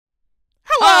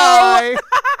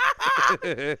How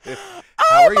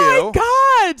are you? Oh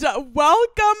my God!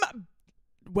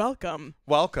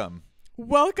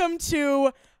 Welcome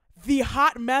to the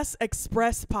Hot Mess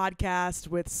Express podcast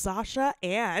with Sasha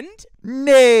and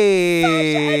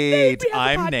Nate.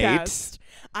 I'm podcast. Nate.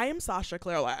 I am Sasha,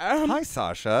 clearly. Hi,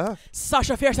 Sasha.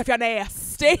 Sasha, fierce if you're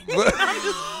nasty. What the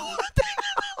hell?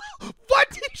 What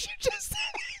did you just say?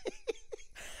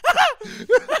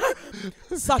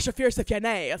 Sasha, fierce if you're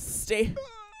nasty.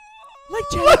 Like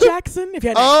Janet Jackson, if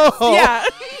you're nasty. Oh. Yeah.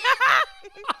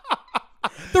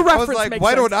 The reference I was like, makes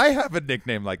why sense. don't I have a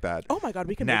nickname like that? Oh my God,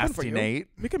 we can make one for Nasty you. Nate.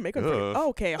 We can make one for you. Ugh.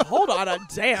 Okay, hold on a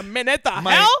damn minute. The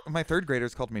hell? My third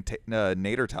graders called me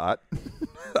Nader Tot.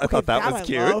 I thought that was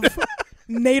cute. Love.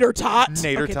 Nader Tot.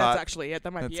 Nader okay, Tot. that's actually it.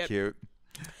 That might be That's it. cute.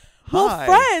 Well, Hi.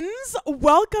 friends,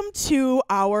 welcome to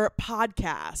our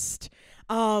podcast.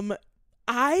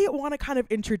 I want to kind of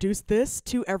introduce this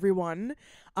to everyone,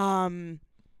 and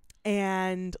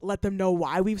let them know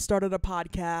why we've started a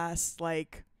podcast,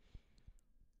 like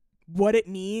what it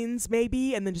means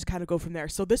maybe, and then just kind of go from there.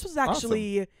 So this was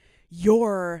actually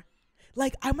your,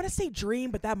 like, I'm going to say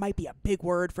dream, but that might be a big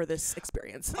word for this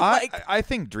experience. I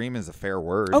think dream is a fair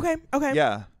word. Okay.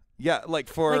 Yeah. Yeah, like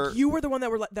for Like you were the one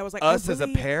that was like us as a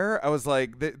pair, I was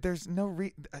like, there's no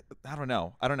I don't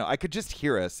know. I could just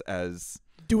hear us as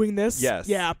doing this. yes,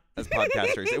 Yeah. as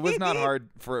podcasters. It was not hard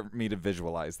for me to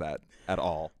visualize that at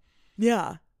all.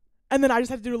 Yeah. And then I just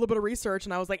had to do a little bit of research,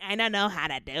 and I was like, I don't know how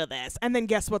to do this. And then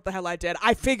guess what the hell I did?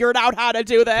 I figured out how to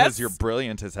do this. Because you're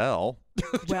brilliant as hell.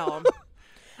 Well,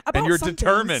 and you're some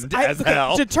determined things, as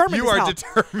hell. Determined you as are hell.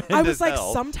 determined I was as like,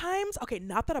 hell. sometimes, okay,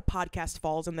 not that a podcast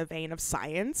falls in the vein of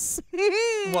science.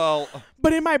 Well,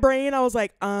 but in my brain, I was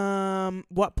like,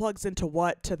 what plugs into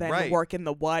what to then Right. work in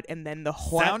the what and then the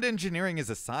what. sound engineering is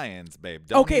a science, babe.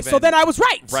 Don't Okay, even, so then I was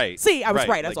right. Right. See, I was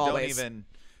right Like, as always. Don't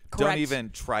Correct. even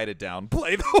try to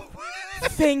downplay the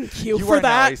Thank you, You for are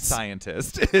that. now a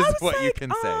scientist, I is was what you like,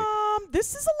 can say.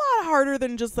 This is a lot harder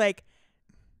than just like,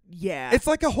 yeah. It's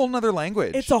like a whole nother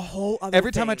language. It's a whole other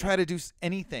Every time I thing. try to do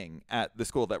anything at the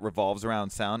school that revolves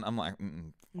around sound, I'm like,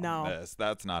 No.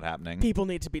 that's not happening. People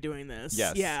need to be doing this.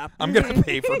 Yes. Yeah. I'm going to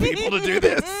pay for people to do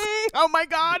this. Oh my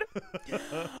God.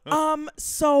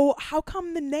 So how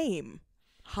come the name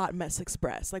Hot Mess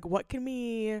Express? Like, what can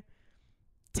we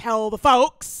tell the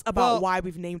folks about Well, why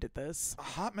we've named it this?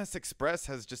 Hot Mess Express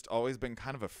has just always been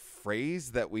kind of a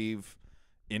phrase that we've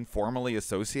informally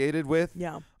associated with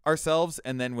Yeah. ourselves.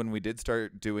 And then when we did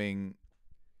start doing,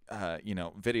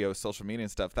 video, social media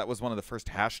and stuff, that was one of the first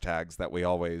hashtags that we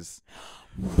always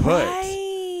put. Right.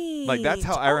 Like, that's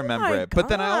how I Oh remember my it. But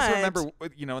then I also God. remember,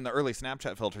 in the early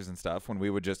Snapchat filters and stuff, when we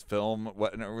would just film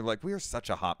and we're like, we are such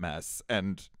a hot mess.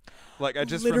 And like, I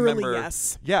just Literally, remember.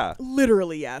 yes. Yeah.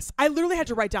 Literally, yes. I literally had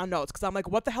to write down notes because I'm like,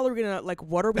 what the hell are we going to, like,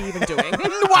 what are we even doing?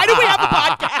 Why do we have a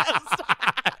podcast?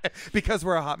 Because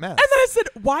we're a hot mess. And then I said,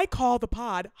 why call the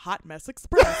pod Hot Mess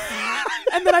Express?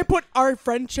 And then I put our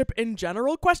friendship in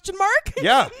general ?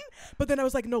 Yeah. But then I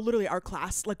was like, no, literally our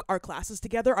classes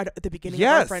together are at the beginning of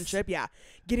Yes. our friendship. Yeah.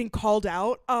 Getting called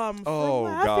out for Oh,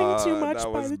 laughing God, too much that by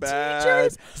was the bad.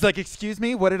 teachers. It's like, excuse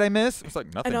me, what did I miss? It's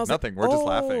like, nothing, And I was nothing. like, We're just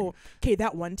laughing. Okay,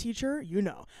 that one teacher,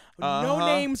 no Uh-huh.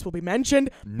 names will be mentioned.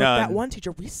 But None. that one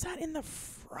teacher, we sat in the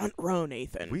front row,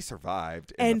 Nathan. We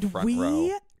survived in and the front we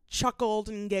row. chuckled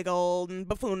and giggled and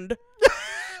buffooned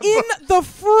in the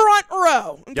front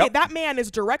row. Okay, Yep. that man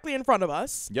is directly in front of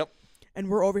us, Yep. and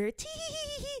we're over here,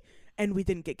 tee-hee-hee-hee, and we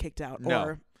didn't get kicked out. No.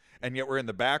 Or, And yet we're in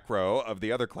the back row of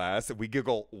the other class, and we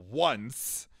giggle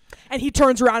once. and he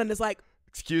turns around and is like,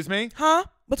 Excuse me? huh?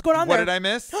 What's going on What there? did I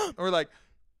miss? And we're like,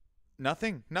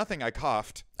 nothing. I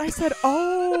coughed. I said,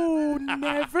 oh,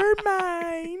 never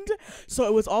mind. So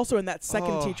it was also in that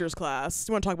second Oh. teacher's class.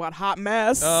 You want to talk about hot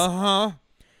mess? Uh-huh.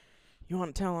 You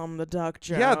want to tell him the duck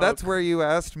joke? Yeah, that's where you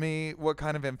asked me what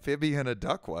kind of amphibian a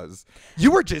duck was.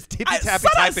 You were just tippy-tappy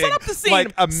typing set up the scene. like a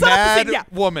Set up the mad scene, yeah.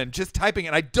 woman, just typing.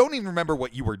 And I don't even remember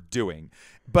what you were doing.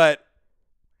 But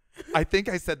I think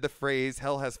I said the phrase,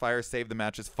 hell has fire, save the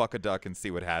matches, fuck a duck, and see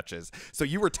what hatches. So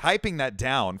you were typing that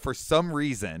down for some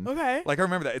reason. Okay. Like, I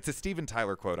remember that. It's a Steven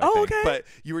Tyler quote, I Oh, think. okay. But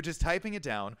you were just typing it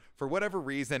down for whatever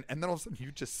reason, and then all of a sudden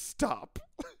you just stop.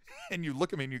 And you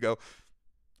look at me and you go,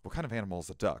 what kind of animal is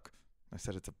a duck? I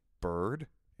said, it's a bird.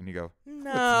 And you go, No,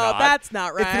 "It's not. that's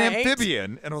not right. It's an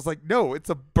amphibian. And I was like, no, it's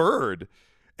a bird.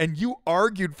 And you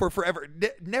argued for forever.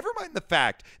 Never mind the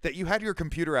fact that you had your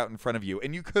computer out in front of you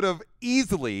and you could have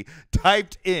easily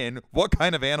typed in what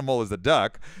kind of animal is a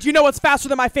duck. Do you know what's faster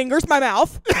than my fingers? My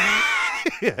mouth.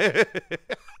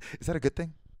 Is that a good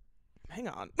thing? Hang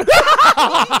on.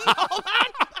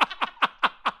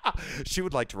 She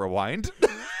would like to rewind.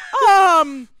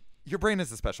 Your brain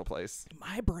is a special place.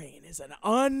 My brain is an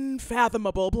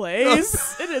unfathomable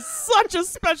place. It is such a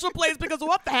special place because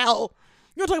what the hell?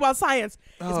 You want to talk about science?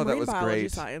 Oh, is that was biology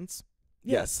great. Science?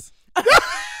 Yes.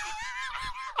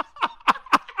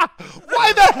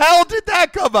 Why the hell did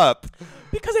that come up?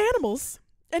 Because animals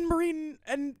and marine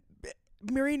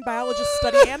biologists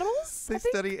study animals. They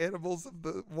study animals of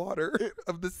the water,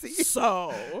 of the sea,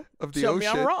 So, of the tell ocean.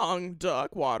 me I'm wrong.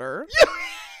 Duck, water,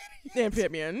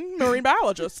 amphibian, marine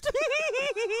biologist.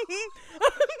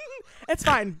 It's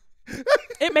fine.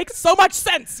 It makes so much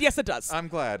sense. Yes, it does. I'm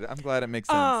glad it makes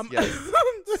sense. Yes.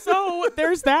 So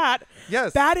there's that.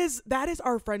 Yes. That is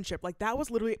our friendship. Like that was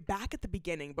literally back at the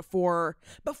beginning before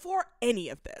any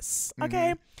of this.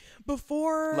 Okay?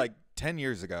 Before Like 10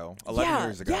 years ago, 11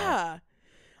 years ago. Yeah.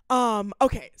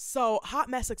 Okay, so Hot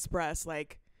Mess Express,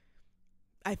 like,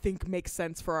 I think makes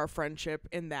sense for our friendship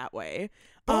in that way.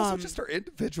 But also just our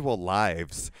individual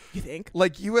lives. You think?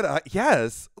 Like you and I,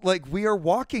 yes. Like we are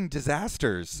walking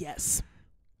disasters. Yes.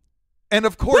 And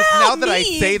of course, now that I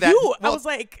say that, I was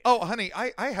like, oh, honey,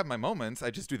 I have my moments. I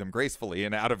just do them gracefully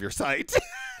and out of your sight.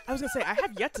 I was gonna say, I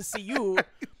have yet to see you.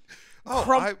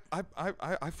 Oh,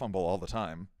 I fumble all the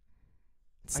time.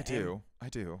 Same. I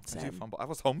do Same. fumble. I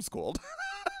was homeschooled.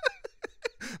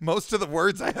 Most of the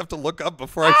words I have to look up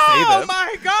before I say them. Oh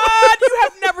my God! You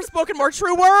have never spoken more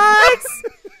true words.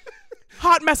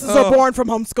 Hot messes are born from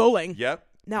homeschooling. Yep.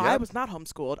 Now I was not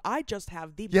homeschooled. I just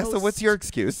have the Yeah. most. So what's your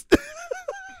excuse?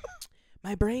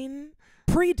 My brain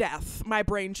pre-death. My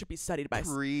brain should be studied by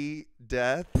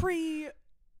Pre-death.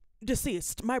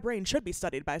 Pre-deceased. My brain should be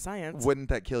studied by science. Wouldn't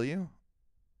that kill you?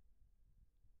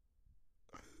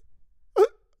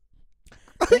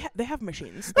 They have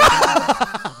machines.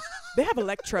 They have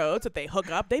electrodes that they hook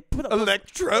up. They put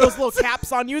Electrodes. those little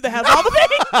caps on you that has all the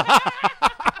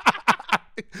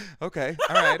things. Okay.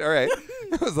 All right.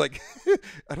 I was like,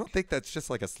 I don't think that's just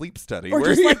like a sleep study. Or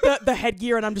where just you- like the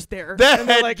headgear and I'm just there. The and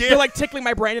they're headgear. they're like tickling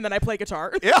my brain and then I play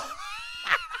guitar. Yeah.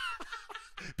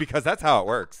 Because that's how it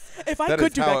works. If I That could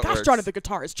is do how that, it gosh works. darn it, the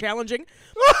guitar is challenging.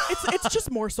 It's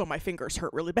just more so my fingers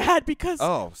hurt really bad because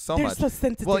Oh, so they're much. so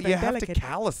sensitive Well, and you have to delicate.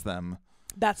 callus them.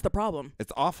 That's the problem.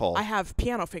 It's awful. I have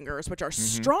piano fingers, which are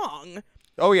strong,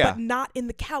 Oh yeah. but not in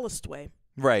the calloused way.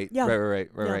 Right. Yeah. Right.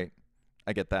 Yeah. Right.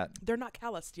 I get that. They're not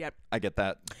calloused yet. I get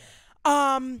that.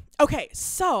 Okay,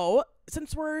 so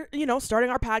since we're, starting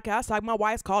our podcast, talking about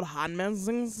why it's called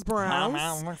Hanmelzings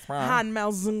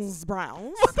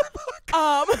Browns.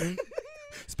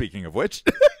 Speaking of which,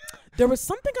 There was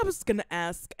something I was gonna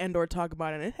ask and or talk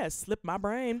about, and it has slipped my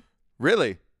brain.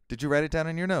 really? Did you write it down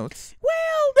in your notes?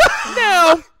 Well,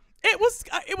 no. It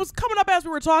was coming up as we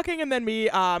were talking, and then me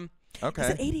Okay. Is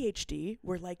it ADHD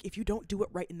where like if you don't do it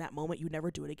right in that moment, you never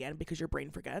do it again because your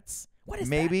brain forgets? What is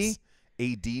Maybe that?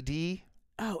 ADD.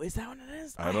 Oh, is that what it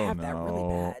is? I don't have know. that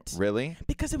really bad. Really?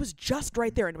 Because it was just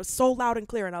right there and it was so loud and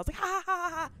clear and I was like, ha ha ha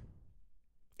ha.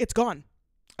 It's gone.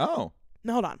 Oh,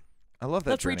 No, hold on. I love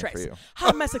that Let's journey retrace. for you.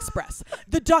 Hot Mess Express.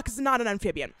 The duck is not an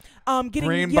amphibian. Getting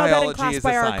Marine yelled at in biology class is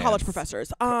by a our science. college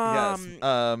professors.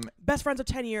 Yes. Best friends of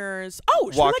 10 years. Oh,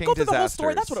 should we Walking go through the whole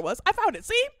story? That's disasters. what it was. I found it.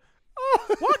 See?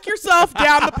 Walk yourself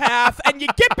down the path and you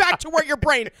get back to where your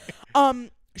brain.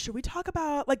 Should we talk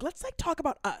about let's talk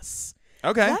about us.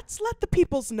 Okay. Let's let the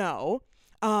peoples know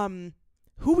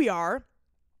who we are,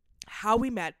 how we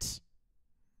met.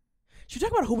 Should we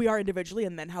talk about who we are individually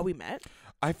and then how we met?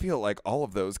 I feel like all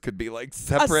of those could be like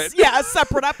separate. A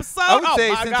separate episode. I would oh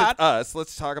say my since God. it's us,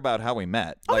 let's talk about how we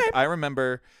met. Okay. Like I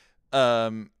remember,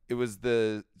 it was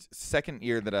the second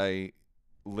year that I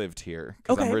lived here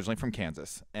because I'm Okay. originally from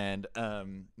Kansas and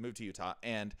moved to Utah.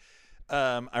 And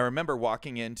I remember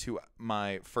walking into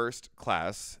my first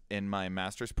class in my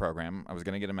master's program. I was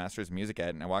going to get a master's in music ed,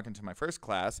 and I walk into my first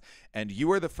class, and you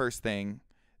were the first thing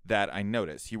that I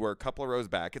noticed. You were a couple of rows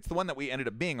back. It's the one that we ended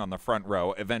up being on the front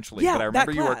row eventually. Yeah, but I that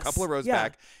remember you were a class. couple of rows Yeah.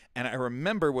 back, and I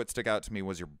remember what stuck out to me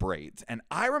was your braids. And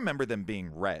I remember them being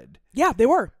red. Yeah, they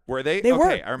were. Were they? They okay,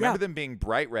 were, I remember yeah. them being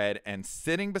bright red and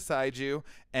sitting beside you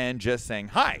and just saying,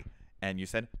 hi. And you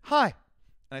said, hi.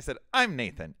 And I said, I'm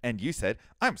Nathan. And you said,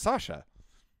 I'm Sasha.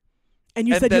 And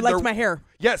you And said you then liked there- my hair.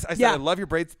 Yes, I said, Yeah. I love your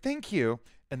braids. Thank you.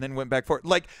 And then went back forward.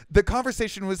 Like, the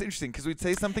conversation was interesting because we'd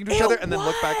say something to each It other and then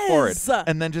look back forward. was.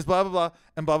 And then just blah, blah, blah,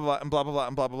 and blah, blah, blah, and blah, blah, blah,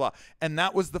 and blah, blah, blah. And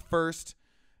that was the first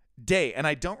day. And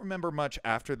I don't remember much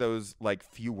after those, like,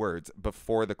 few words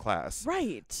before the class.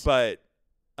 Right. But,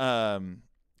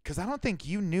 because I don't think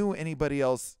you knew anybody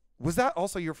else Was that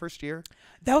also your first year?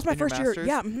 That was my in your first year. master's?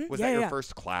 Yeah. Mm-hmm. Was yeah, that your yeah.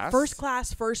 first class? First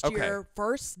class, first Okay. year,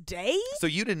 first day? So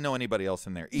you didn't know anybody else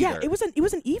in there either. Yeah, it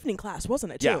was an evening class,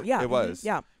 wasn't it, too? Yeah, it was. Mm-hmm.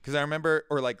 Yeah. Because I remember,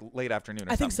 or like late afternoon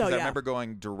or I think something. so, 'Cause yeah. I remember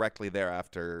going directly there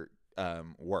after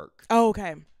work Oh,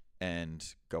 okay. and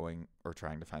going or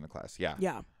trying to find the class. Yeah.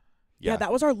 Yeah. Yeah. Yeah,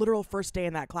 that was our literal first day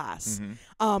in that class.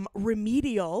 Mhm.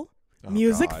 Remedial Oh,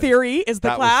 music God. theory is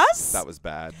the class. That was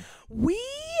bad.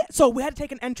 So we had to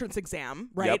take an entrance exam,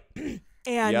 right? And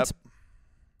Yep.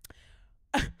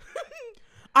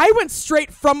 I went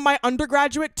straight from my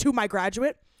undergraduate to my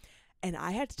graduate, and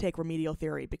I had to take remedial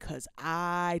theory because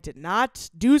I did not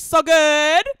do so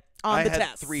good on the test. I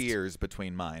had 3 years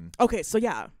between mine. Okay, so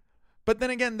yeah. But then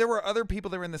again, there were other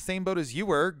people that were in the same boat as you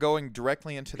were, going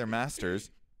directly into their masters.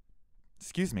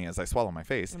 Excuse me as I swallow my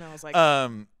face. And I was like,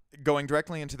 going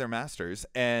directly into their masters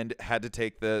and had to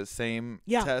take the same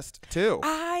Yeah. test too.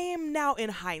 I am now in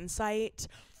hindsight.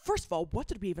 First of all, what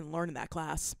did we even learn in that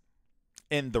class?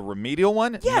 In the remedial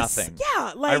one, Yes. nothing.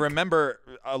 Yeah. Like I remember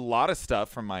a lot of stuff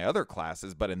from my other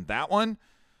classes, but in that one,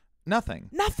 nothing.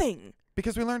 nothing.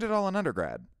 Because we learned it all in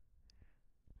undergrad.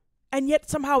 And yet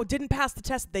somehow didn't pass the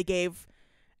test that they gave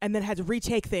and then had to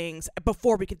retake things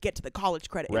before we could get to the college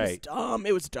credit. It was Right. dumb.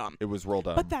 It was dumb. It was real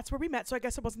dumb. But that's where we met, so I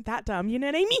guess it wasn't that dumb. You know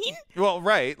what I mean? Well,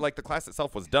 right. Like the class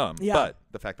itself was dumb, Yeah. but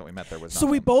the fact that we met there was So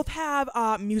we nothing. both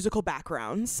have musical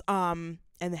backgrounds, and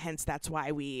hence that's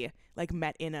why we like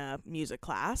met in a music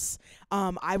class.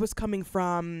 I was coming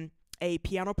from a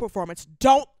piano performance.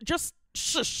 Don't just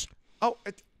shush. Oh,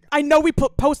 I know we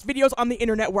post videos on the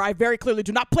internet where I very clearly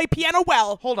do not play piano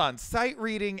well. hold on. Sight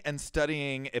reading and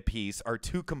studying a piece are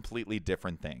two completely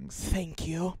different things. Thank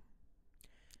you.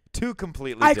 Two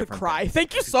completely I different could cry. things.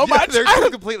 Thank you so Yeah, much. they're two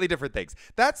completely different things.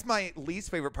 That's my least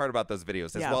favorite part about those videos.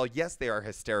 Is Yeah. while yes, they are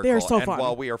hysterical, They are so and fun.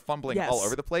 while we are fumbling all Yes.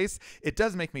 over the place, it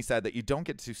does make me sad that you don't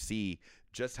get to see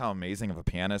just how amazing of a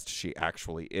pianist she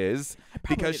actually is,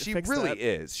 probably because need to she fix really that.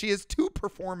 is. She has 2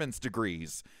 performance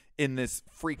degrees in this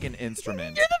freaking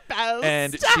instrument. You're the best.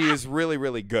 And she is really,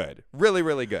 really good. Really,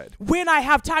 really good. when I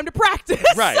have time to practice.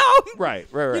 Right. So, Right.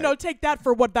 you know, take that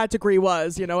for what that degree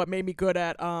was. You know, it made me good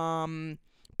at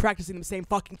practicing the same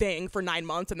fucking thing for 9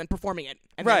 months and then performing it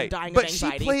and then dying but of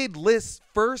anxiety. she played Liszt's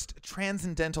first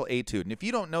transcendental etude. And if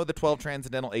you don't know the 12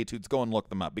 transcendental etudes, go and look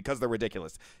them up because they're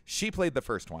ridiculous. She played the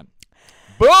first one.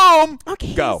 Boom!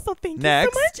 Okay, Go. so thank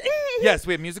Next. you so much. Yes,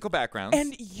 we have musical backgrounds.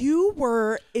 And you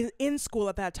were in school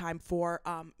at that time for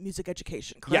music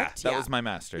education, correct? Yeah, that was my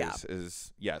master's. Yeah.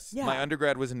 Yes. Yeah. My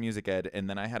undergrad was in music ed, and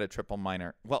then I had a triple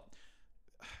minor. Well,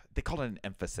 they call it an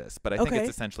emphasis, but I think Okay. it's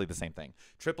essentially the same thing.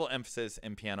 Triple emphasis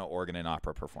in piano, organ, and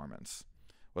opera performance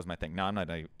was my thing. Now I'm not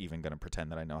even going to pretend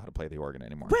that I know how to play the organ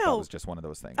anymore. That Well, was just one of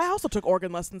those things. I also took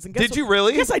organ lessons. And guess Did what- you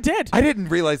really? Yes, I did. I didn't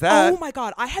realize that. Oh my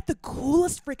god, I had the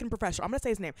coolest freaking professor. I'm gonna say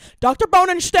his name, Dr.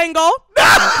 Bonenstengel.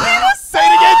 Say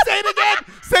it again. Say it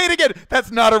again. Say it again.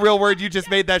 That's not a real word. You just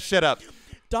made that shit up.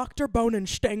 Dr.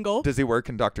 Bonenstengel. Does he work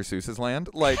in Dr. Seuss's land?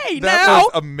 Like, Hey, that now.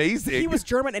 was amazing. He was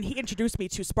German, and he introduced me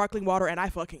to sparkling water, and I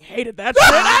fucking hated that shit.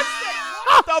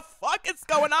 I said, what the fuck is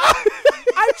going on?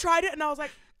 I tried it, and I was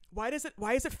like, why does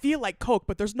it feel like Coke,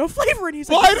 but there's no flavor? And he's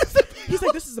like, Why does it he's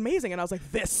like, this is amazing. And I was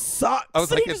like, this sucks. I was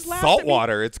And like, he it's just laughed salt at me.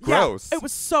 water. It's Yeah, gross. it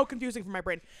was so confusing for my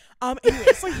brain. Anyway,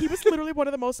 so he was literally one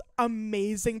of the most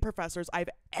amazing professors I've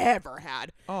ever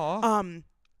had. Aw.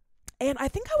 And I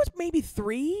think I was maybe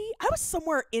 3. I was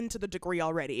somewhere into the degree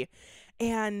already.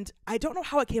 And I don't know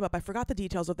how it came up. I forgot the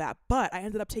details of that. But I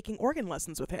ended up taking organ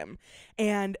lessons with him.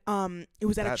 And it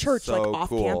was at That's a church, like so off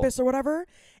cool. campus or whatever.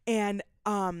 And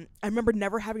I remember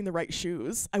never having the right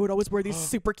shoes. I would always wear these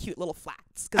super cute little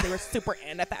flats because they were super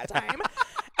in at that time.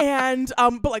 And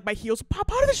but like my heels would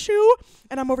pop out of the shoe.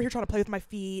 And I'm over here trying to play with my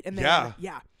feet. And then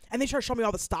Yeah. And they started showing me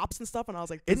all the stops and stuff. And I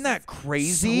was like, Isn't this that is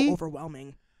crazy? So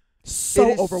overwhelming. So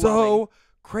it is overwhelming. so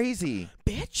crazy.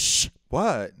 Bitch.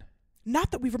 What? Not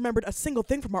that we've remembered a single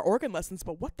thing from our organ lessons,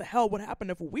 but what the hell would happen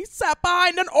if we sat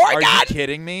behind an organ? Are you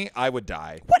kidding me? I would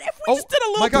die. What if we just did a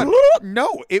little my God.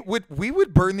 No, we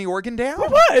would burn the organ down. We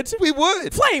would. We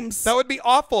would. Flames. That would be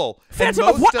awful. And Phantom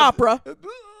of most what opera?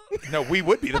 No, we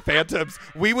would be the Phantoms.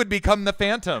 We would become the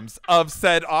Phantoms of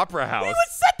said opera house. We would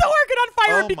set the organ on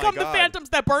fire and Oh my become the God. phantoms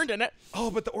that burned in it.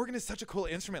 Oh, but the organ is such a cool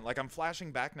instrument. Like, I'm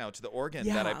flashing back now to the organ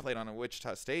that I Yeah. played on at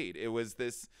Wichita State. It was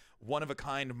this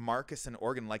one-of-a-kind Marcusson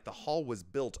organ. Like, the hall was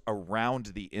built around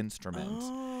the instrument.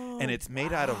 And it's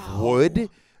made out of wood.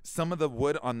 Some of the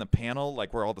wood on the panel,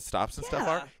 like where all the stops and stuff Yeah.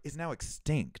 are, is now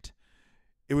extinct.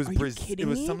 It was Are you kidding it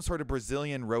was me? some sort of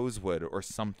Brazilian rosewood or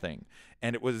something.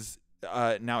 And it was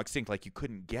now extinct. Like you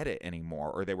couldn't get it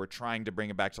anymore, or they were trying to bring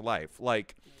it back to life.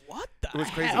 Like what the it was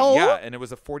crazy. hell? Yeah, and it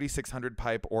was a 4600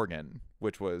 pipe organ,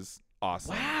 which was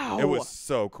awesome. Wow. It was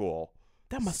so cool.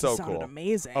 That must so have sounded cool.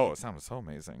 amazing. Oh, it sounded so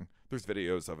amazing. There's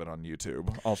videos of it on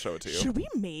YouTube. I'll show it to you. Should we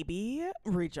maybe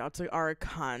reach out to our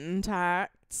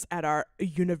contacts at our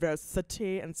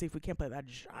university and see if we can't play that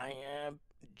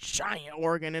giant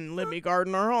organ in Libby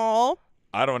Gardner Hall?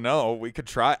 I don't know. We could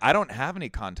try. I don't have any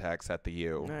contacts at the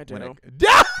U. I do.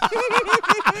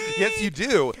 Yes, you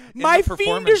do. In My the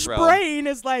performance fiendish realm. brain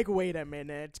is like, wait a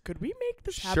minute. Could we make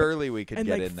this happen? Surely we could and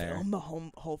get like in there. film the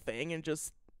whole thing and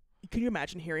just. Can you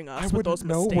imagine hearing us I with wouldn't those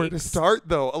know mistakes? where to start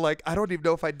though. Like I don't even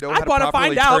know if I'd know I how to wanna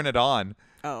properly find out. turn it on.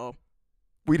 Oh.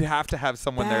 We'd have to have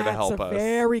someone there to help That's us. a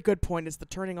very good point. Is the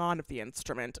turning on of the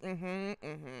instrument.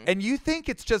 And you think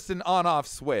it's just an on-off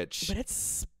switch? But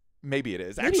it's Maybe it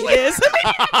is. maybe Actually, it is. Maybe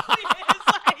it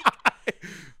is. Like,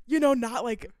 you know, not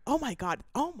like oh my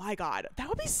god, that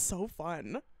would be so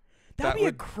fun. That would be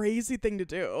a crazy thing to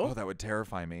do. Oh, that would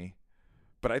terrify me.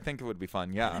 But I think it would be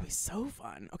fun. Yeah. That'd be so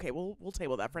fun. Okay, we'll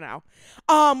table that for now.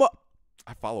 I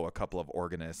follow a couple of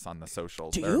organists on the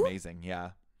socials. Do They're you? amazing.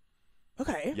 Yeah.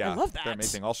 Okay, Yeah. I love that. They're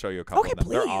amazing. I'll show you a couple Okay, of them.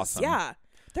 please. They're awesome. Yeah,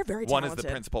 they're very One talented. is the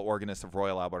principal organist of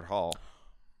Royal Albert Hall.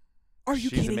 Are you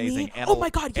She's kidding amazing. me? Anna, Oh my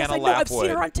god, yes, Anna I know. I've Lapwood. seen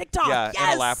her on TikTok. Yeah, yes.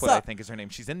 Anna Lapwood, I think is her name.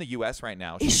 She's in the U.S. right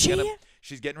now. Is she?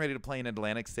 She's getting ready to play in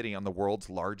Atlantic City on the world's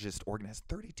largest organ. It has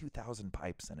 32,000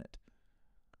 pipes in it.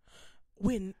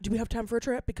 When do we have time for a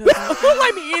trip? Because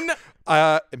I mean,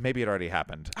 Maybe it already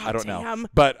happened. Oh, I don't damn. know.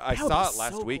 But I That would saw be it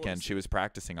last so cool weekend. to She was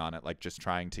practicing on it, like just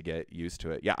trying to get used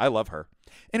to it. Yeah, I love her.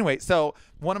 Anyway, so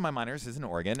one of my minors is an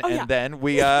organ, Oh, and yeah. then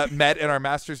we met in our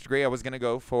master's degree. I was going to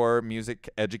go for music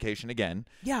education again.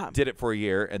 yeah. Did it for a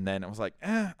year, and then I was like,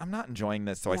 I'm not enjoying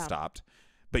this, so I Yeah. stopped.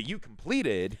 But you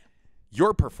completed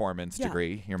your performance Yeah.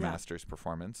 degree, your Yeah. master's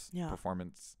performance, Yeah.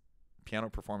 piano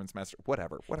performance master,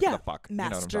 whatever Yeah, the fuck. You know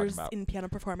what I'm talking Masters about. in piano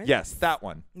performance. Yes, that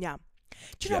one. Yeah.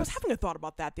 Do you know, I was Yes. having a thought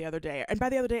about that the other day. And by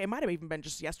the other day, it might have even been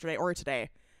just yesterday or today.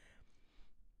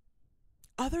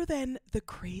 Other than the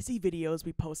crazy videos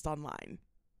we post online,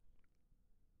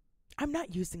 I'm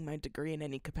not using my degree in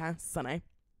any capacity.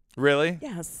 Really?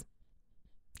 Yes.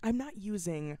 I'm not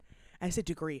using, I say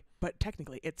degree, but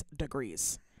technically it's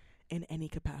degrees in any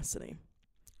capacity.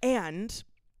 And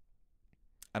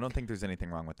I don't think there's anything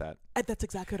wrong with that. that's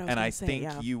exactly what I was And going I to say. think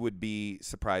yeah. you would be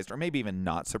surprised, or maybe even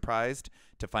not surprised,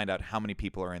 to find out how many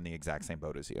people are in the exact same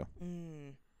boat as you.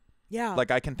 Yeah.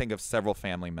 Like, I can think of several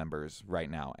family members right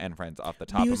now and friends off the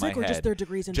top Music of my or head. just their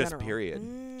degrees in Just general?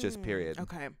 period. Just period.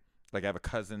 Okay. Like, I have a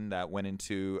cousin that went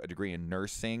into a degree in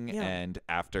nursing, Yeah. and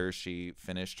after she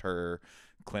finished her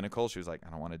clinical, she was like, I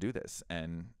don't want to do this,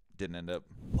 and didn't end up.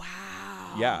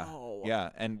 Wow. Yeah,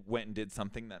 and went and did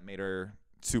something that made her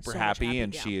super So much happy, happy,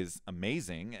 and yeah. she is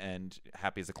amazing and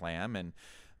happy as a clam.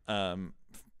 And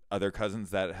other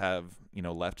cousins that have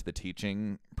left the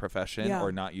teaching profession Yeah.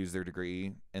 or not used their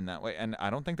degree in that way, and I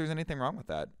don't think there's anything wrong with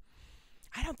that.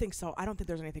 I don't think so. I don't think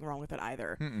there's anything wrong with it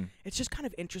either. Mm-mm. It's just kind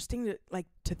of interesting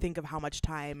to think of how much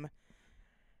time.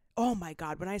 Oh my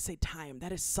God, when I say time,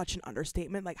 that is such an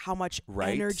understatement. Like how much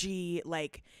Right. energy,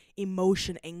 like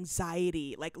emotion,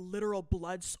 anxiety, like literal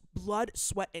blood,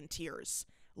 sweat, and tears.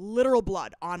 Literal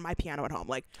blood on my piano at home.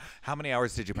 Like, How many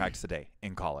hours did you practice a day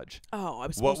in college? oh, I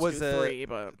was What supposed was to do a- 3,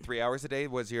 but 3 hours a day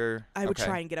was your? I would okay.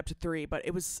 try and get up to 3, but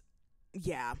it was,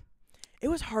 yeah. It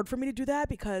was hard for me to do that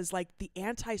because, like, the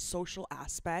antisocial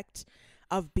aspect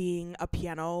of being a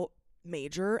piano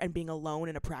major and being alone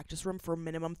in a practice room for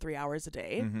minimum 3 hours a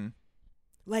day, Mm-hmm.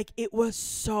 like, it was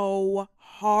so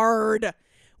hard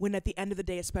when at the end of the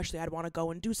day, especially, I'd want to go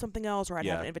and do something else or I'd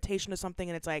have Yeah. an invitation to something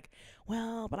and it's like,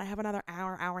 well, but I have another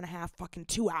hour, hour and a half, fucking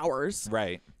 2 hours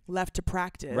Right. left to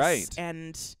practice. Right.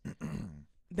 And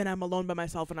then I'm alone by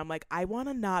myself and I'm like, I want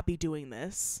to not be doing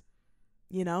this,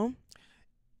 you know?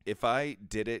 If I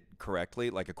did it correctly,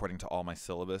 like according to all my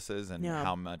syllabuses and Yeah.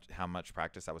 how much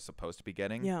practice I was supposed to be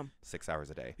getting, Yeah. 6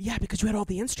 hours a day. Yeah, because you had all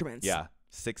the instruments. Yeah,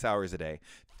 6 hours a day.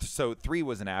 So 3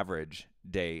 was an average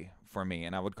day for me,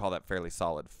 and I would call that fairly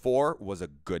solid. 4 was a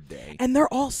good day. And they're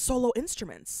all solo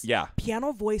instruments. Yeah.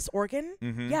 Piano, voice, organ.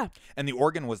 Mhm. Yeah. And the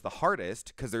organ was the hardest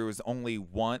because there was only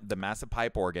the massive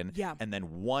pipe organ, Yeah. and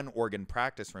then one organ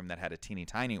practice room that had a teeny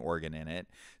tiny organ in it.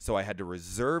 So I had to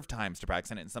reserve times to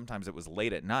practice in it, and sometimes it was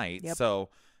late at night. Yep. So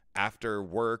after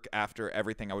work, after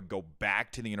everything, I would go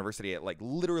back to the university at like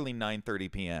literally 9:30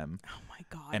 p.m. Oh my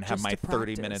God. and have just my to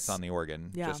 30 practice. minutes on the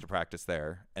organ Yeah. just to practice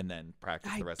there, and then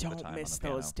practice the rest of the time I on don't miss the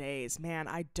piano. those days, man.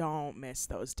 I don't miss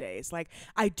those days. Like,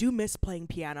 I do miss playing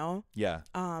piano. Yeah.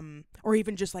 Or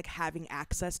even just like having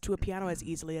access to a piano as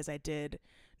easily as I did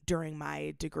during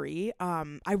my degree.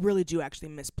 I really do actually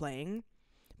miss playing,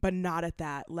 but not at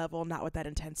that level, not with that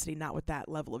intensity, not with that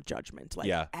level of judgment,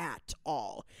 like at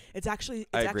all. It's actually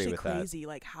crazy,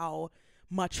 like how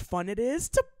much fun it is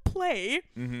to play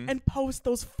and post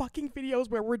those fucking videos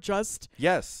where we're just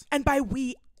and by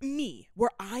me,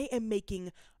 where I am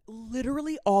making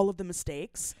literally all of the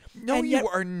mistakes. No, and you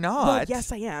are not. Well,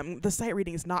 yes, I am. The sight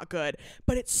reading is not good,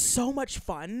 but it's so much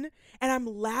fun, and I'm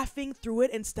laughing through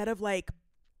it instead of like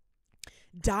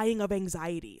dying of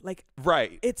anxiety. Like,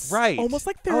 it's almost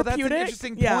like therapeutic. Oh, that's an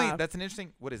interesting point. That's an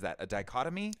interesting. What is that? A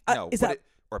dichotomy? No, is that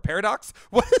or a paradox?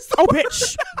 What is that? Oh,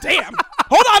 bitch! Damn!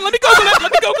 Hold on, let me Google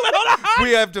it. Hold on.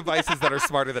 We have devices that are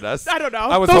smarter than us. I don't know.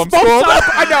 I was homeschooled.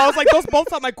 I know. I was like, those both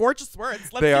sound like gorgeous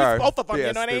words. Let's use both of them. Yes,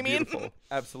 you know what I mean? Beautiful.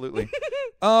 Absolutely.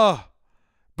 Oh,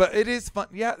 but it is fun.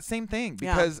 Yeah, same thing.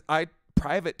 Because I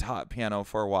private taught piano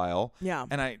for a while. Yeah.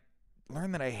 And I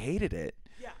learned that I hated it.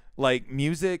 Yeah. Like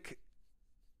music.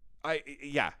 I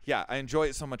enjoy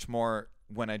it so much more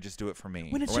when I just do it for me.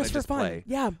 When it's or when just I for fun. Play.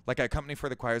 Yeah. Like I accompany for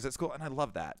the choirs at school, and I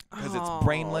love that because it's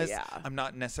brainless. Yeah. I'm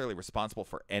not necessarily responsible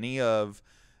for any of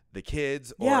the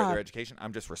kids or their education.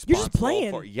 I'm just responsible. You're just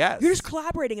playing. You're just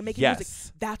collaborating and making music.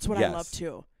 That's what I love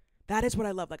too. That is what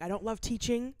I love. Like, I don't love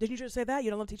teaching. Didn't you just say that? You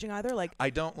don't love teaching either? Like, I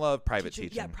don't love private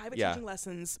teaching. Yeah, private teaching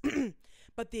lessons.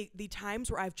 But the times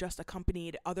where I've just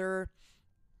accompanied other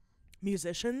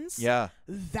musicians,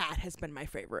 that has been my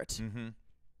favorite. Mm-hmm.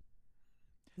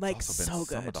 Like, it's also been so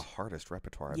good. Some of the hardest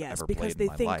repertoire I've ever because played they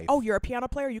in my think, life. oh, you're a piano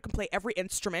player, you can play every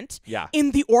instrument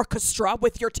in the orchestra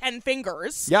with your 10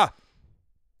 fingers. Yeah.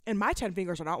 And my 10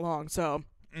 fingers are not long, so.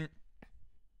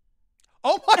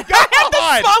 Oh my God! I have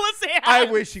the smallest hands.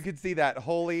 I wish you could see that.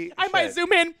 Holy I might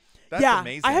zoom in. That's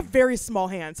amazing. I have very small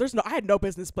hands. I had no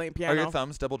business playing piano. Are your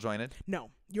thumbs double jointed?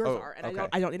 No, yours are, and okay.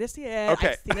 I don't need to see it. Okay.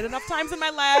 I've seen it enough times in my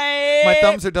life. My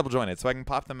thumbs are double jointed, so I can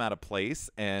pop them out of place,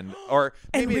 or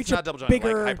maybe it's not double jointed,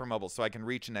 like hypermobile, so I can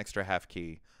reach an extra half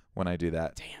key when I do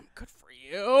that. Damn, good for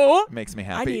you. It makes me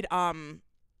happy. I need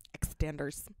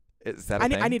extenders. Is that a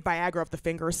thing? I need Viagra of the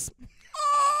fingers.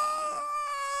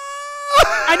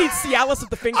 I need Cialis of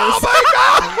the fingers. Oh my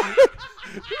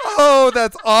God! Oh,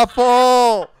 that's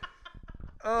awful.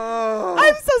 Oh.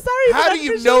 I'm so sorry. How do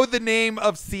you know the name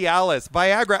of Cialis?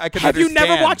 Viagra, I can understand. Have you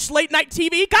never watched late night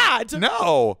TV? God.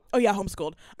 No. Oh yeah,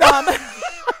 homeschooled.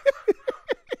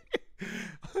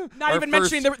 Not even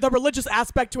mentioning the religious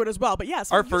aspect to it as well. But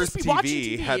yes, our first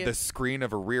TV had the screen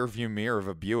of a rear view mirror of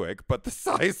a Buick, but the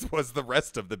size was the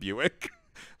rest of the Buick.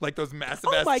 Like those massive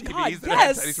ass TVs God, that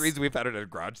had tiny screens. We found it at a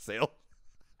garage sale.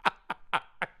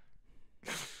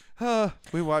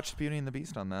 We watched Beauty and the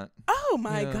Beast on that. Oh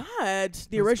my God,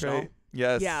 the original. Great.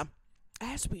 Yes. Yeah.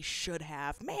 As we should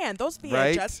have. Man, those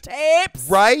VHS tapes.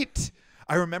 Right.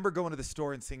 I remember going to the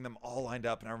store and seeing them all lined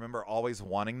up, and I remember always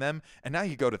wanting them. And now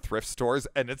you go to thrift stores,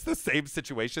 and it's the same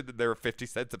situation that they're 50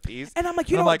 cents a piece. And I'm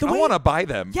like, I want to buy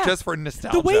them just for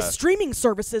nostalgia. The way streaming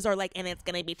services are like, and it's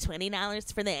going to be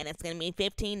 $20 for that, and it's going to be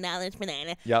 $15 for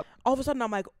that. Yep. All of a sudden,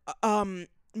 I'm like,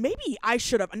 maybe I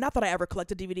should have. Not that I ever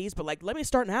collected DVDs, but like, let me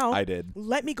start now. I did.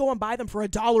 Let me go and buy them for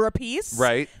 $1 a piece.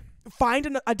 Right.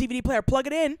 Find a DVD player, plug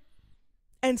it in,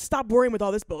 and stop worrying with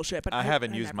all this bullshit. But I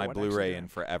haven't used my Blu-ray in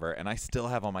forever, and I still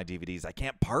have all my DVDs. I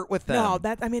can't part with them. No,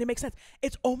 it makes sense.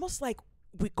 It's almost like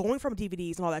going from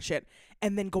DVDs and all that shit,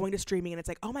 and then going to streaming, and it's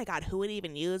like, oh my God, who would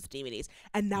even use DVDs?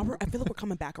 And now I feel like we're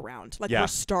coming back around. Like we're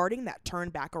starting that turn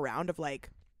back around of like,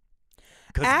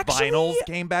 because vinyls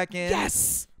came back in.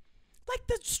 Yes. Like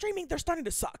the streaming, they're starting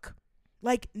to suck.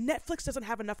 Like Netflix doesn't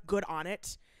have enough good on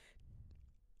it.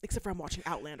 Except for I'm watching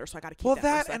Outlander, so I got to keep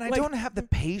that. Well, and I don't have the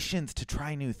patience to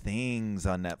try new things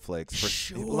on Netflix.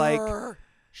 Sure.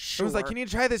 It was like, you need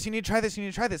to try this, you need to try this, you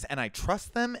need to try this. And I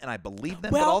trust them and I believe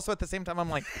them, but also at the same time, I'm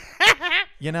like,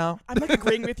 I'm like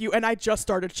agreeing with you, and I just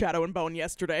started Shadow and Bone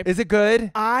yesterday. Is it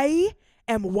good? I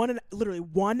am literally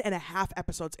 1.5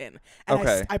 episodes in.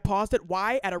 And I paused it.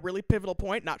 Why? At a really pivotal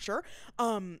point, not sure.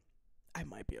 I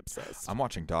might be obsessed. I'm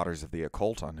watching Daughters of the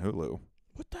Occult on Hulu.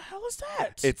 What the hell is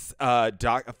that? It's a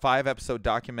 5-episode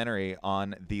documentary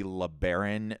on the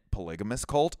LeBaron polygamous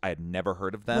cult. I had never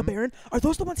heard of them. LeBaron? Are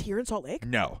those the ones here in Salt Lake?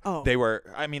 No. Oh. They were,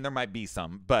 I mean, there might be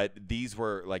some, but these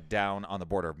were like down on the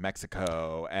border of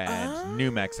Mexico and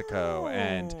New Mexico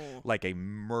and like a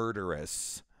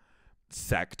murderous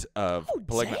sect of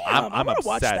polygamy. I'm obsessed.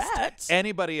 Watch that.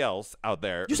 Anybody else out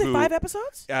there? You say 5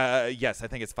 episodes? Yes, I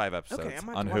think it's 5 episodes. Okay, I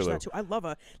might on watch Hulu. that too. I love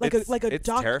It's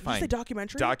terrifying. Did you say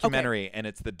documentary? Documentary, and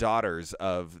it's the daughters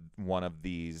of one of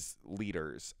these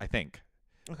leaders, I think.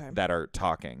 that are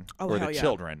talking, or the hell yeah.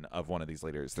 children of one of these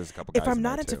leaders. There's a couple guys If I'm in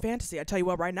not there into too. fantasy, I tell you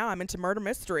what, right now I'm into murder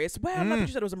mysteries. Well, not that you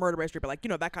said it was a murder mystery, but like, you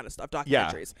know, that kind of stuff,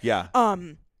 documentaries. Yeah.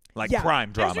 Like yeah.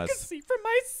 crime dramas. As you can see from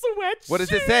my sweatshirt. What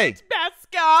does it say?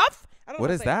 Basquiat. I don't know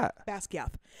What is that?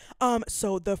 Basquiat.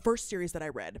 So the first series that I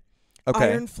read,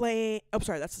 Okay. Iron Flame. Oh,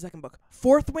 sorry, that's the second book.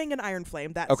 Fourth Wing and Iron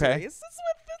Flame. That series. This is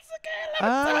okay. I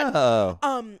love it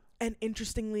so much. And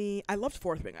interestingly, I loved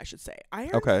Fourth Wing, I should say.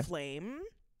 Iron Flame.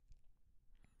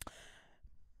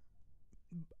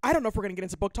 I don't know if we're gonna get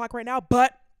into book talk right now,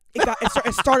 but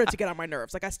it started to get on my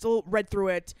nerves. Like I still read through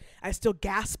it. I still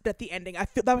gasped at the ending. I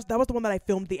feel that was the one that I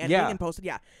filmed the ending and posted.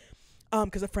 Yeah,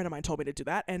 because a friend of mine told me to do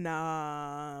that, and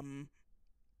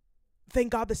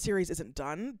thank God the series isn't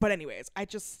done. But anyways,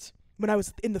 when I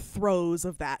was in the throes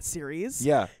of that series,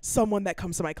 someone that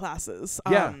comes to my classes,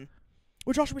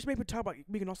 which also we should maybe talk about.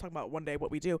 We can also talk about one day what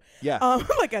we do. Yeah,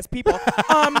 like as people,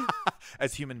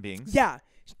 as human beings. Yeah.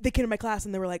 They came to my class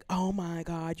and they were like, "Oh my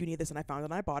God, you need this," and I found it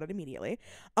and I bought it immediately.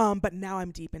 But now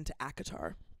I'm deep into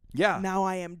ACOTAR. Yeah. Now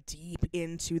I am deep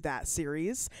into that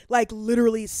series, like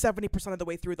literally 70% of the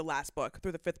way through the last book,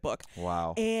 through the 5th book.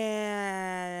 Wow.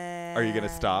 And are you gonna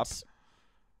stop?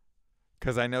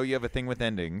 Because I know you have a thing with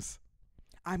endings.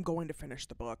 I'm going to finish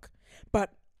the book,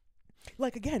 but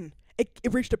like again, it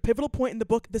reached a pivotal point in the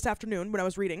book this afternoon when I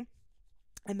was reading,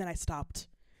 and then I stopped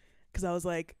because I was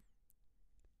like,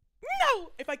 no,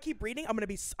 if I keep reading, I'm gonna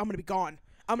be gone.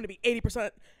 I'm gonna be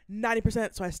 80%,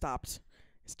 90%. So I stopped.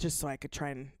 It's just so I could try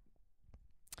and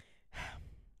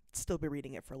still be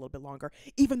reading it for a little bit longer.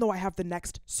 Even though I have the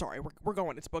next. Sorry, we're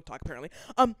going into book talk apparently.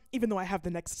 Even though I have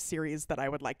the next series that I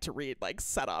would like to read, like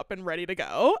set up and ready to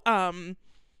go.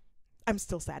 I'm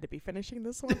still sad to be finishing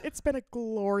this one. It's been a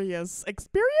glorious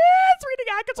experience reading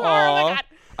ACOTAR. Oh my God.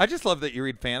 I just love that you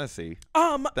read fantasy.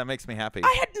 That makes me happy.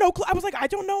 I had no clue. I was like, I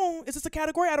don't know. Is this a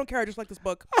category? I don't care. I just like this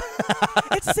book.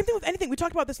 It's the same thing with anything. We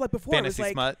talked about this like before. Fantasy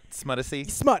it was like, smuttasy.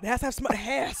 Smut. It has to have smut. It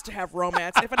has to have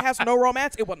romance. If it has no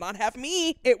romance, it will not have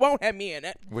me. It won't have me in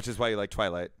it. Which is why you like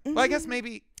Twilight. Well, I guess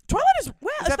maybe. Twilight is,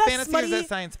 well, is that fantasy smutty? or is that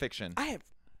science fiction?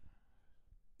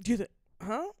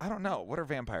 Huh? I don't know. What are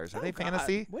vampires? Are they God.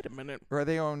 fantasy? Wait a minute. Or are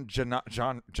they on genre?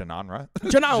 Genre.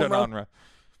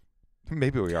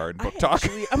 Maybe we are in book talk.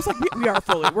 I was like, we are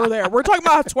fully. We're there. We're talking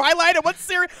about Twilight and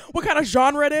what kind of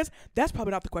genre it is. That's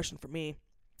probably not the question for me.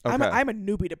 Okay. I'm a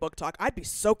newbie to book talk. I'd be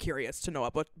so curious to know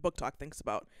what book talk thinks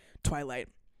about Twilight.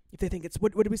 If they think it's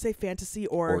what did we say, fantasy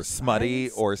or smutty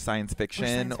or science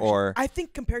fiction or I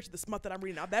think compared to the smut that I'm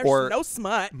reading now, there's no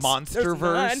smut.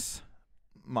 Monsterverse.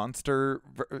 Monster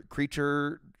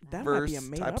creature that verse might be a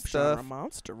made type up stuff. genre,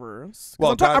 Monsterverse.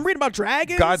 Well, I'm reading about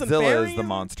dragons. Godzilla and is the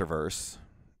Monsterverse.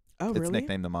 Oh, really? It's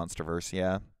nicknamed the Monsterverse.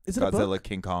 Yeah. Is it Godzilla, a book?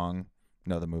 King Kong.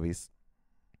 No, the movies.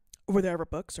 Were there ever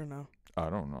books or no? I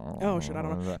don't know. Oh shit, I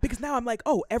don't know. Because now I'm like,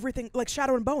 oh, everything like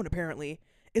Shadow and Bone apparently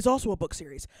is also a book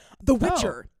series. The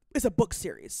Witcher is a book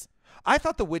series. I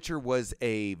thought The Witcher was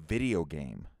a video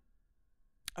game.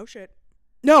 Oh shit.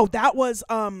 No, that was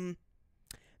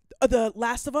The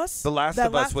Last of Us. The Last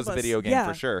of Us was a video game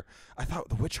for sure. I thought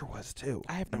The Witcher was too.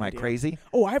 I have no Am idea. I crazy?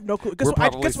 Oh, I have no clue. We're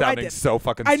probably sounding so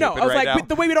fucking I know. stupid I was right like, now.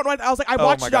 the way we don't know. I was like, I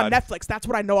watched it on Netflix. That's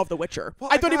what I know of The Witcher.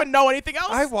 Well, I don't even know anything else.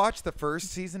 I watched the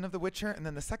first season of The Witcher, and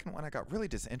then the second one I got really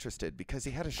disinterested because he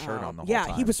had his shirt on the whole time.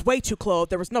 Yeah, he was way too clothed.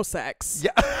 There was no sex.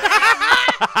 Yeah.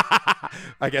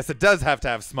 I guess it does have to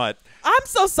have smut. I'm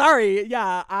so sorry.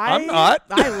 Yeah, I'm not.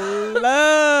 I love.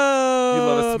 You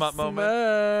love a smut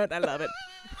moment? I love it.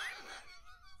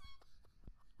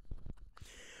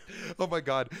 Oh my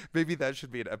God! Maybe that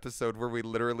should be an episode where we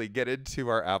literally get into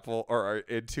our Apple or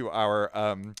into our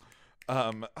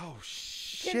oh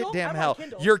shit! Kindle? Damn I'm hell! on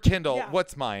Kindle. Your Kindle. Yeah.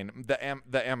 What's mine?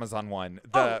 The Amazon one.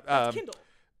 That's Kindle.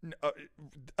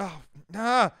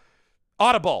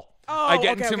 Audible. Oh, I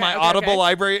get into my Audible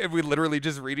library and we literally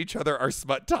just read each other our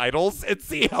smut titles and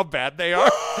see how bad they are.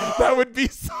 That would be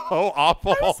so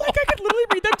awful. I was like, I could literally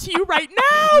read them to you right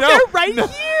now. No, they're right here.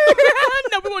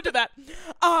 No, we won't do that.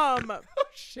 Oh,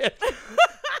 shit.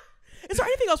 Is there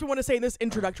anything else we want to say in this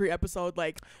introductory episode?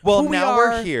 Like, well, who now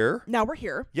we're here. Now we're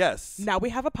here. Yes. Now we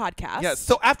have a podcast. Yes.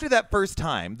 So after that first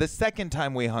time, the second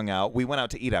time we hung out, we went out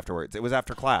to eat afterwards. It was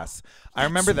after class. I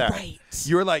remember that. Right.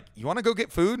 You were like, "You want to go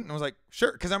get food?" And I was like,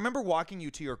 "Sure." Because I remember walking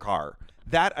you to your car.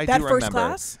 That do remember. First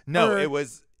class? No, or? It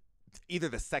was either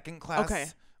the second class. Okay.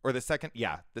 Or the second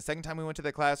time we went to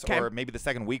the class, or maybe the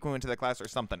second week we went to the class, or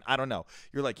something. I don't know.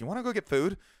 You're like, "You want to go get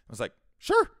food?" I was like,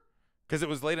 "Sure." Because it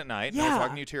was late at night. And I Yeah. was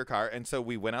walking you to your car. And so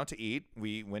we went out to eat.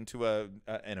 We went to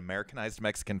an Americanized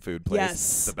Mexican food place.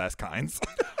 Yes. The best kinds.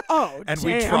 Oh, And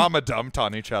damn. we trauma dumped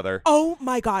on each other. Oh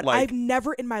my God. Like- I've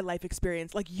never in my life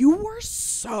experienced, like, you were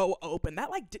so open. That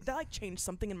changed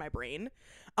something in my brain.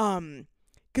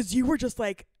 Because you were just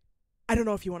like, I don't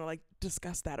know if you want to, like,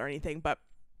 discuss that or anything, but.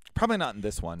 Probably not in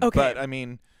this one. Okay. But I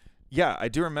mean, yeah, I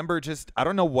do remember I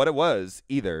don't know what it was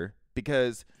either.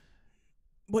 Because.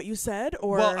 What you said,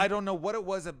 or. Well, I don't know what it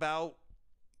was about.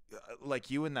 Like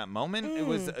you in that moment. It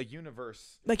was a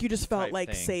universe. Like you just felt type like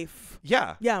thing. safe.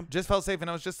 Yeah. Yeah. Just felt safe. And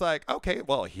I was just like, okay,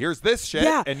 well, here's this shit.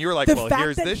 Yeah. And you were like, The well, fact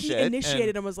here's that this he shit.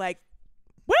 initiated and was like,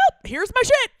 well, here's my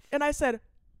shit. And I said,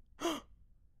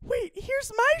 wait,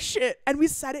 here's my shit. And we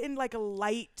said it in like a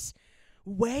light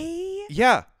way.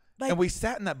 Yeah. Like, and we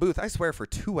sat in that booth, I swear, for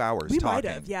 2 hours we talking. might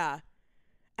have, yeah.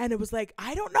 And it was like,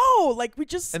 I don't know. Like we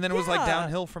just. And then it was like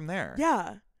downhill from there.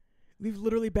 Yeah. We've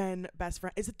literally been best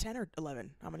friends. Is it 10 or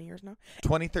 11? How many years now?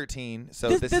 2013. So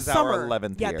this is summer. our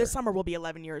 11th Yeah, year. this summer will be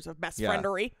 11 years of best Yeah.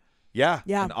 friendery. Yeah.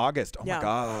 Yeah. In August. Oh Yeah. my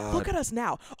God. Look at us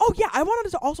now. Oh, yeah. I wanted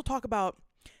to also talk about,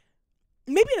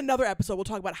 maybe in another episode, we'll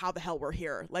talk about how the hell we're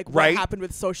here. Like what Right. happened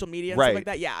with social media and Right. stuff like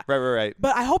that. Yeah. Right.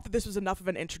 But I hope that this was enough of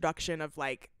an introduction of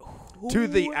like To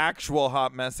the who- actual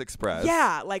Hot Mess Express.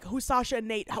 Yeah, like who Sasha and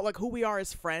Nate, how, like who we are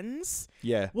as friends.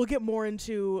 Yeah. We'll get more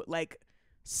into like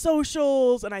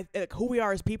socials and like who we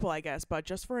are as people, I guess. But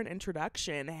just for an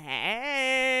introduction,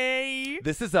 hey,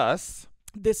 This is us.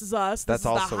 this is us. That's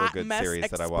This is the also a Hot good Mess series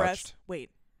that I Express. watched.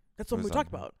 Wait, that's the one What we is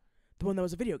talked that? about. The one that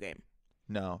was a video game.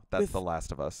 No, that's With- The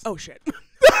Last of Us. Oh shit.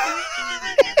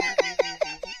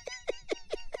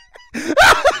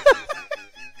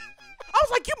 I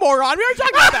was like, you moron. We already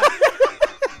talked about that.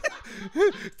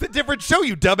 It's a different show,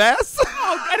 you dumbass.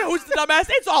 Oh, I know who's the dumbass.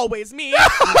 It's always me.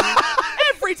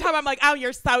 Every time I'm like, oh,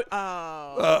 you're so.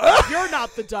 Oh, you're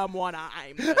not the dumb one.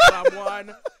 I'm the dumb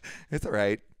one. It's all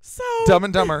right. So. Dumb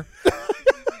and Dumber. I've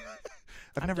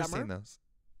I'm never dumber? seen those.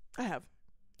 I have.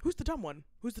 Who's the dumb one?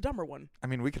 Who's the dumber one? I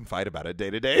mean, we can fight about it day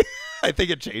to day. I think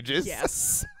it changes.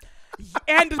 Yes.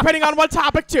 And depending on what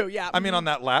topic, too. Yeah. I mean, on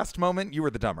that last moment, you were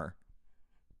the dumber.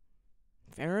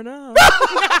 Fair enough.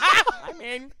 I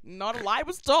mean, not a lie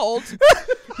was told.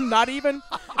 Not even.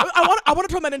 I want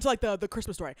to turn that into like the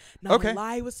Christmas story. Not Okay. a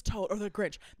lie was told, or the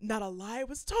Grinch. Not a lie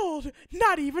was told.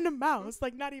 Not even a mouse.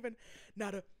 Like not a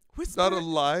whisper. Not a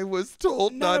lie was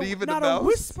told, not even a Not mouse. a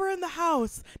whisper in the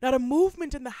house. Not a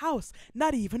movement in the house.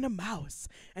 Not even a mouse.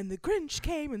 And the Grinch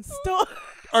came and stole.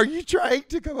 Are you trying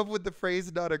to come up with the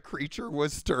phrase, not a creature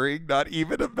was stirring, not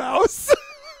even a mouse?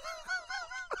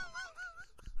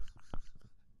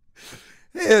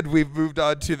 And we've moved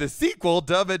on to the sequel,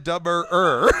 Dumb and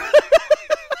Dumber-er.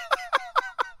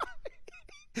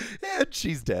 And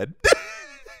she's dead. I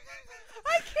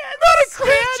can't. Not a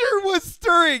creature was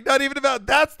stirring, not even about.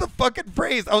 That's the fucking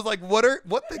phrase. I was like, what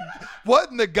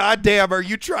in the goddamn are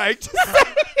you trying to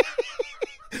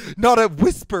say? Not a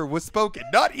whisper was spoken,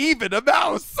 not even a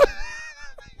mouse.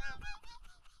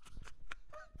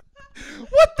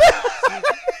 What the?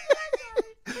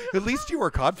 At least you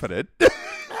were confident.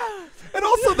 And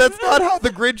also, that's not how the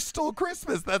Grinch stole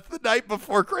Christmas. That's the night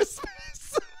before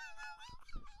Christmas.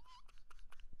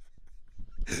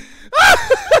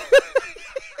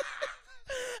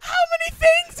 How many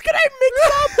things could I mix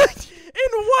up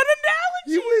in one analogy?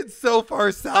 You went so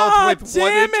far south with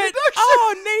one damn introduction. it.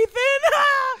 Oh, Nathan.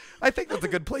 I think that's a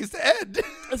good place to end.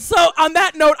 So, on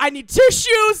that note, I need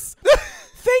tissues.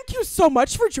 Thank you so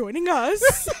much for joining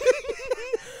us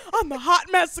on the Hot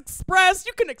Mess Express.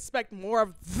 You can expect more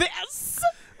of this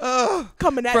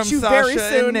coming at from you very Sasha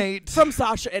soon. and Nate. From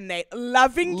Sasha and Nate.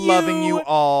 Loving you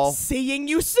all. Seeing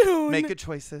you soon. Make good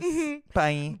choices. Mhm.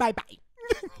 Bye.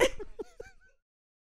 Bye-bye.